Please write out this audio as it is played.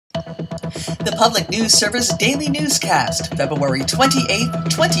The Public News Service Daily Newscast, February 28,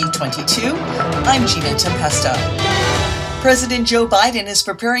 2022. I'm Gina Tempesta. President Joe Biden is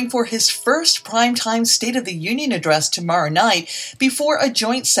preparing for his first primetime State of the Union address tomorrow night before a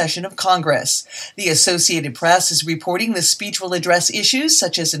joint session of Congress. The Associated Press is reporting the speech will address issues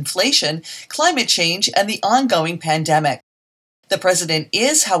such as inflation, climate change, and the ongoing pandemic. The president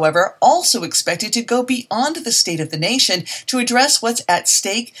is, however, also expected to go beyond the state of the nation to address what's at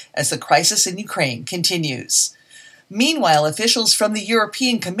stake as the crisis in Ukraine continues. Meanwhile, officials from the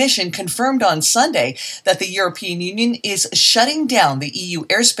European Commission confirmed on Sunday that the European Union is shutting down the EU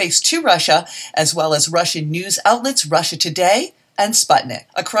airspace to Russia, as well as Russian news outlets Russia Today and Sputnik.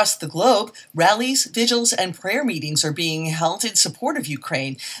 Across the globe, rallies, vigils, and prayer meetings are being held in support of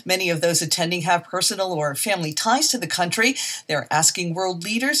Ukraine. Many of those attending have personal or family ties to the country. They're asking world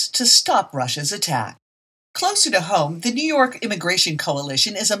leaders to stop Russia's attack. Closer to home, the New York Immigration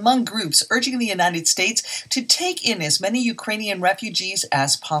Coalition is among groups urging the United States to take in as many Ukrainian refugees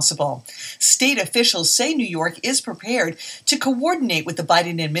as possible. State officials say New York is prepared to coordinate with the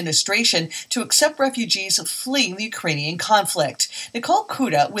Biden administration to accept refugees fleeing the Ukrainian conflict. Nicole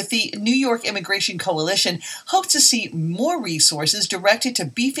Kuda with the New York Immigration Coalition hopes to see more resources directed to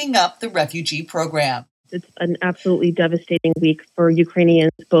beefing up the refugee program. It's an absolutely devastating week for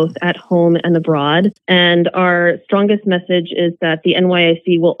Ukrainians, both at home and abroad. And our strongest message is that the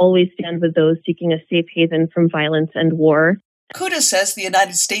NYIC will always stand with those seeking a safe haven from violence and war. Kuda says the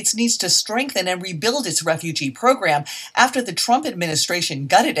United States needs to strengthen and rebuild its refugee program after the Trump administration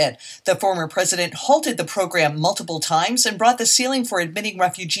gutted it. The former president halted the program multiple times and brought the ceiling for admitting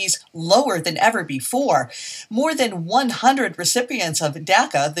refugees lower than ever before. More than 100 recipients of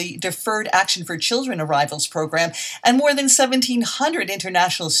DACA, the Deferred Action for Children Arrivals program, and more than 1,700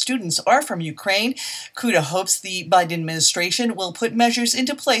 international students are from Ukraine. Kuda hopes the Biden administration will put measures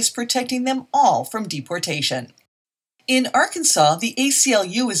into place protecting them all from deportation. In Arkansas, the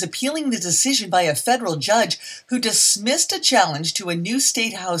ACLU is appealing the decision by a federal judge who dismissed a challenge to a new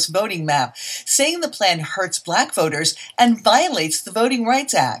state house voting map, saying the plan hurts black voters and violates the Voting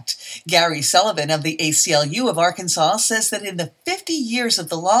Rights Act. Gary Sullivan of the ACLU of Arkansas says that in the 50 years of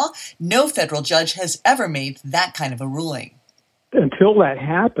the law, no federal judge has ever made that kind of a ruling. Until that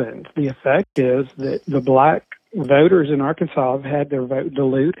happens, the effect is that the black voters in Arkansas have had their vote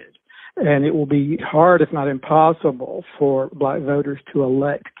diluted. And it will be hard, if not impossible, for black voters to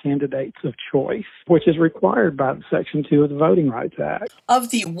elect candidates of choice, which is required by Section 2 of the Voting Rights Act. Of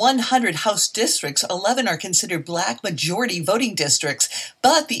the 100 House districts, 11 are considered black majority voting districts,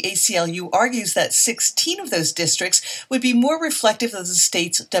 but the ACLU argues that 16 of those districts would be more reflective of the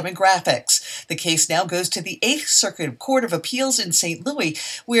state's demographics. The case now goes to the 8th Circuit Court of Appeals in St. Louis,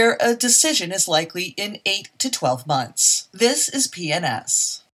 where a decision is likely in 8 to 12 months. This is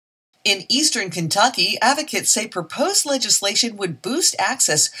PNS. In eastern Kentucky, advocates say proposed legislation would boost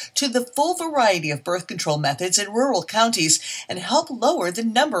access to the full variety of birth control methods in rural counties and help lower the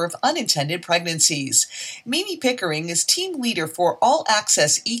number of unintended pregnancies. Mimi Pickering is team leader for All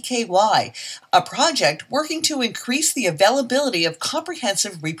Access EKY, a project working to increase the availability of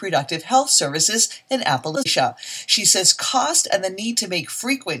comprehensive reproductive health services in Appalachia. She says cost and the need to make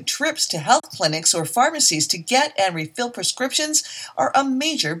frequent trips to health clinics or pharmacies to get and refill prescriptions are a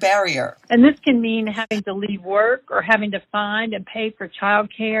major barrier. And this can mean having to leave work or having to find and pay for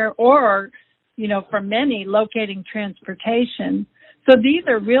childcare or, for many, locating transportation. So these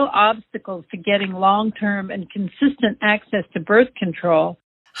are real obstacles to getting long-term and consistent access to birth control.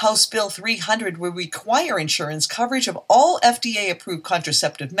 House Bill 300 will require insurance coverage of all FDA-approved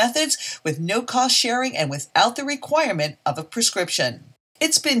contraceptive methods with no cost sharing and without the requirement of a prescription.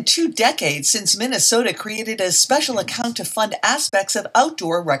 It's been 2 decades since Minnesota created a special account to fund aspects of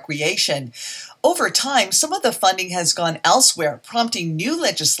outdoor recreation. Over time, some of the funding has gone elsewhere, prompting new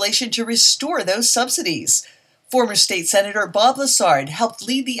legislation to restore those subsidies. Former State Senator Bob Lassard helped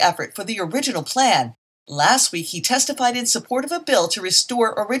lead the effort for the original plan. Last week, he testified in support of a bill to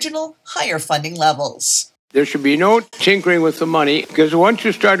restore original, higher funding levels. There should be no tinkering with the money, because once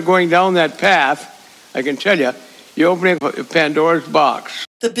you start going down that path, I can tell you, you're opening Pandora's box.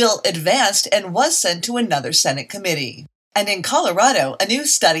 The bill advanced and was sent to another Senate committee. And in Colorado, a new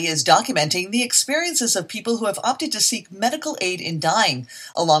study is documenting the experiences of people who have opted to seek medical aid in dying,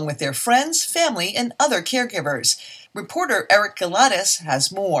 along with their friends, family, and other caregivers. Reporter Eric Galatas has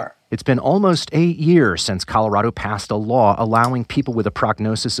more. It's been almost 8 years since Colorado passed a law allowing people with a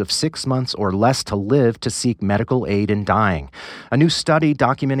prognosis of 6 months or less to live to seek medical aid in dying. A new study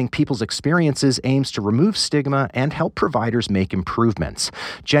documenting people's experiences aims to remove stigma and help providers make improvements.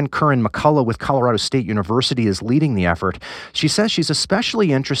 Jen Curran-McCullough with Colorado State University is leading the effort. She says she's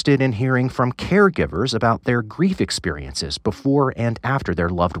especially interested in hearing from caregivers about their grief experiences before and after their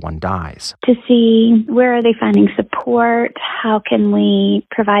loved one dies. To see where are they finding support, how can we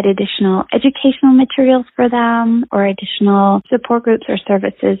provide additional educational materials for them or additional support groups or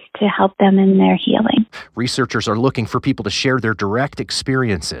services to help them in their healing. Researchers are looking for people to share their direct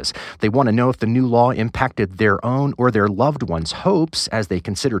experiences. They want to know if the new law impacted their own or their loved ones' hopes as they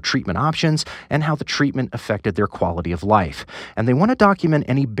consider treatment options and how the treatment affected their quality of life. And they want to document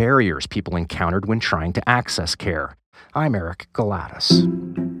any barriers people encountered when trying to access care. I'm Eric Galatas.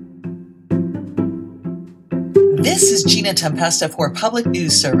 This is Gina Tempesta for Public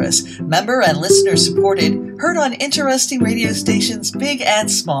News Service, member and listener supported, heard on interesting radio stations big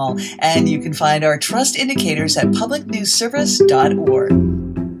and small, and you can find our trust indicators at publicnewsservice.org.